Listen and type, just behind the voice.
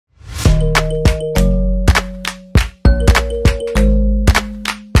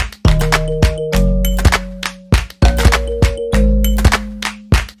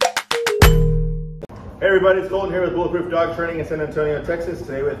everybody, it's Golden here with Bulletproof Dog Training in San Antonio, Texas.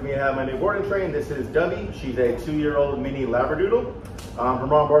 Today with me I have my new boarding train. This is Dovie. She's a 2-year-old mini Labradoodle. Her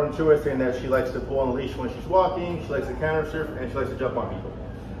mom brought her to us saying that she likes to pull on the leash when she's walking, she likes to counter surf, and she likes to jump on people.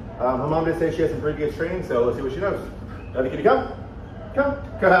 Her mom did say she has some pretty good training, so let's see what she knows. Dovie, can you come?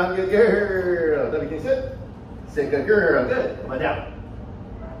 Come, good girl. Dovie, can you sit? Sit, good girl, good. Come on, down.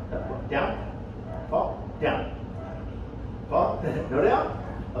 Down, fall, down. Fall, no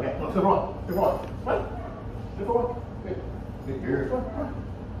down. Okay, come on, go forward, go forward. Right. Go forward. Good. Good girl. Come on.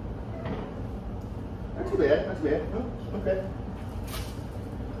 Not too bad, not too bad. Oh, okay.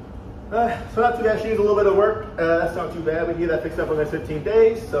 So not too bad. She needs a little bit of work. That's not too bad. We can get that fixed up in the next 15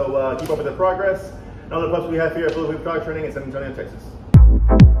 days. So keep up with the progress. And all the pups we have here at Bulletproof Dog Training in San Antonio, Texas.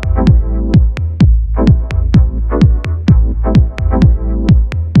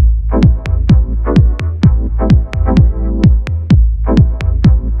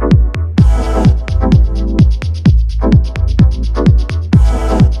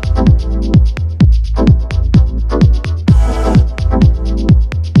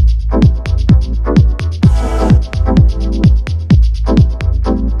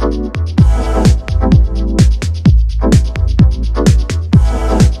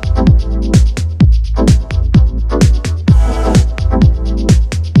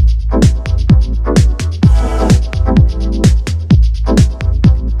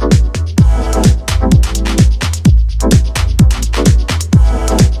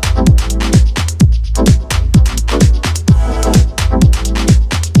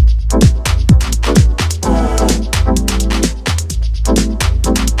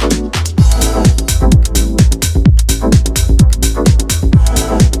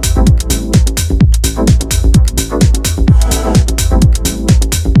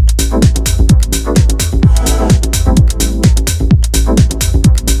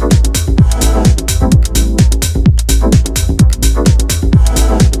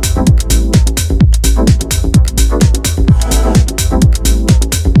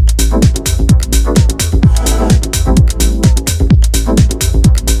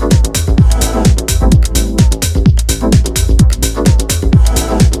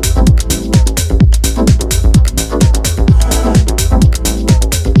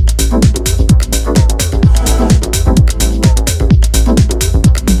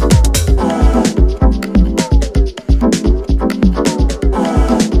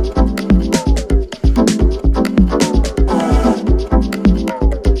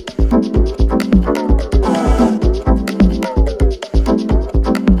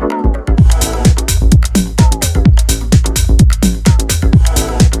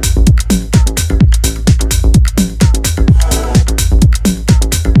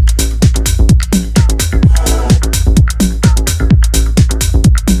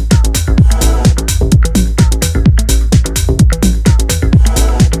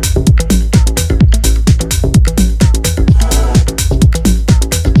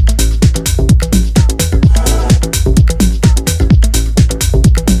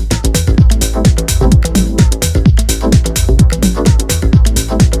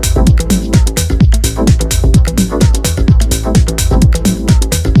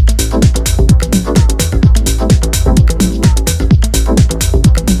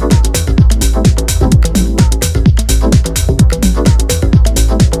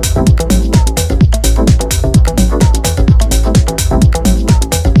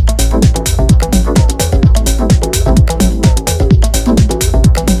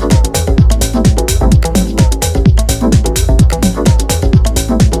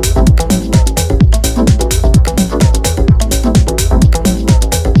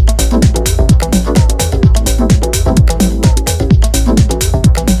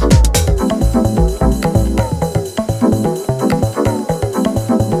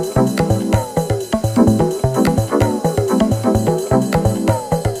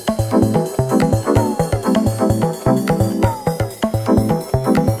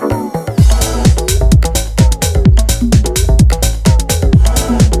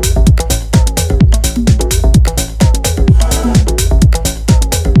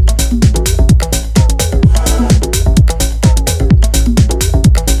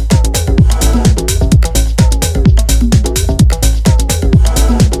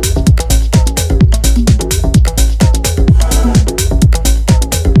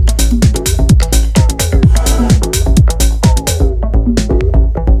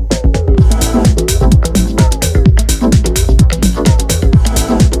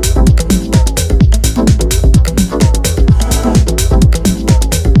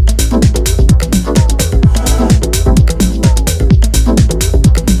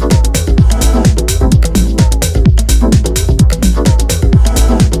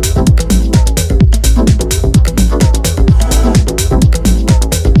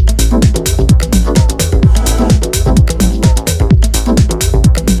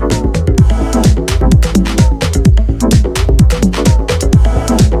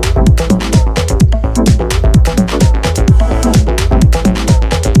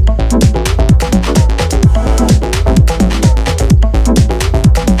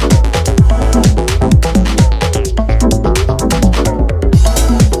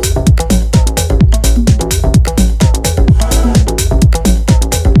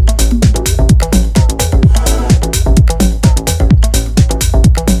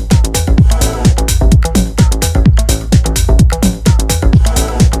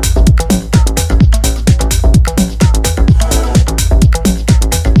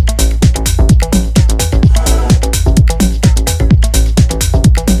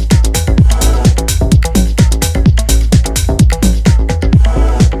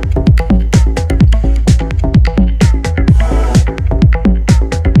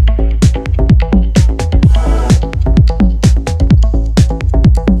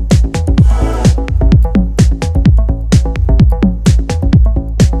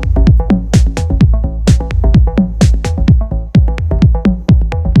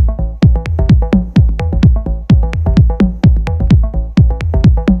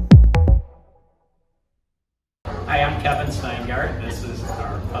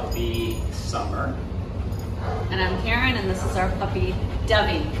 summer. And I'm Karen, and this is our puppy,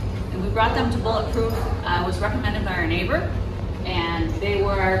 Dovie. And we brought them to Bulletproof. It was recommended by our neighbor, and they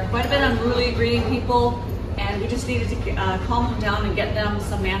were quite a bit unruly, greedy people, and we just needed to calm them down and get them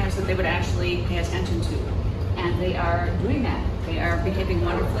some manners that they would actually pay attention to. And they are doing that. They are behaving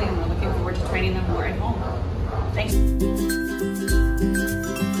wonderfully, and we're looking forward to training them more at home. Thanks.